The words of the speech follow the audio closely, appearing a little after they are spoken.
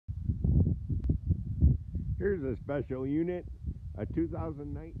Here's a special unit, a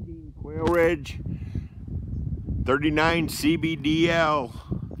 2019 Quailridge 39CBDL,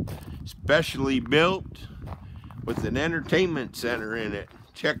 specially built with an entertainment center in it.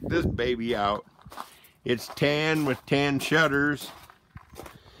 Check this baby out. It's tan with tan shutters.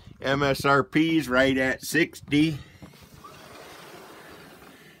 MSRP's right at 60.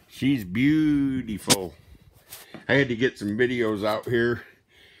 She's beautiful. I had to get some videos out here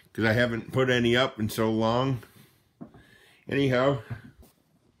because I haven't put any up in so long. Anyhow,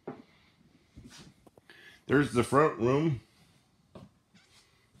 there's the front room.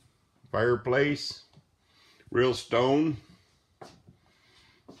 Fireplace, real stone.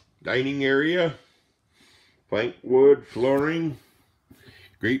 Dining area, plank wood flooring.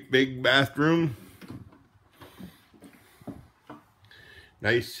 Great big bathroom.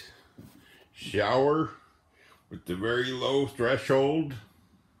 Nice shower with the very low threshold.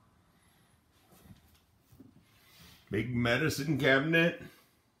 Big medicine cabinet.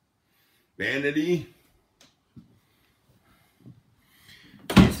 Vanity.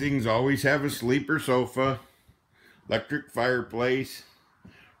 These things always have a sleeper sofa. Electric fireplace.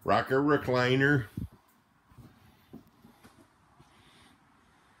 Rocker recliner.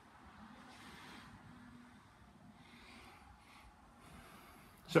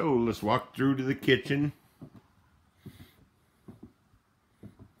 So let's walk through to the kitchen.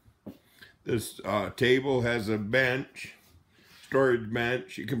 This table has a bench, storage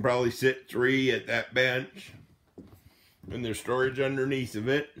bench. You can probably sit 3 at that bench. And there's storage underneath of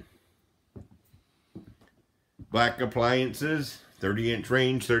it. Black appliances, 30-inch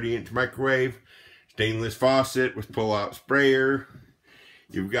range, 30-inch microwave, stainless faucet with pull-out sprayer.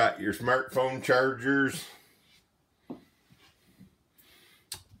 You've got your smartphone chargers.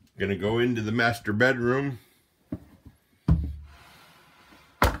 Gonna go into the master bedroom.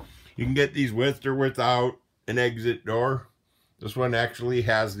 You can get these with or without an exit door. This one actually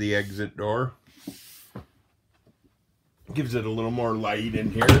has the exit door. Gives it a little more light in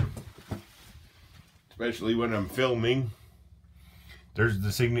here, especially when I'm filming. There's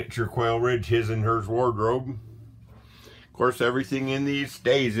the signature Quailridge, his and hers wardrobe. Of course, everything in these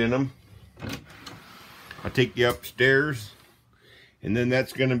stays in them. I'll take you upstairs. And then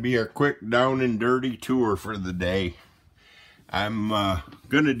that's going to be our quick down and dirty tour for the day. I'm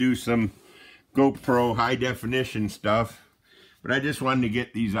going to do some GoPro high definition stuff. But I just wanted to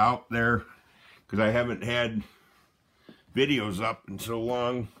get these out there because I haven't had videos up in so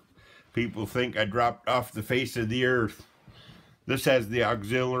long. People think I dropped off the face of the earth. This has the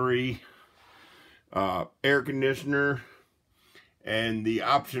auxiliary air conditioner and the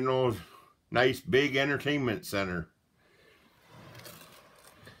optional nice big entertainment center.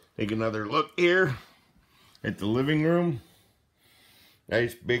 Take another look here at the living room.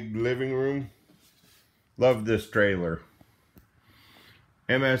 Nice big living room. Love this trailer.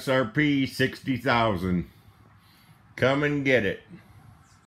 MSRP $60,000. Come and get it.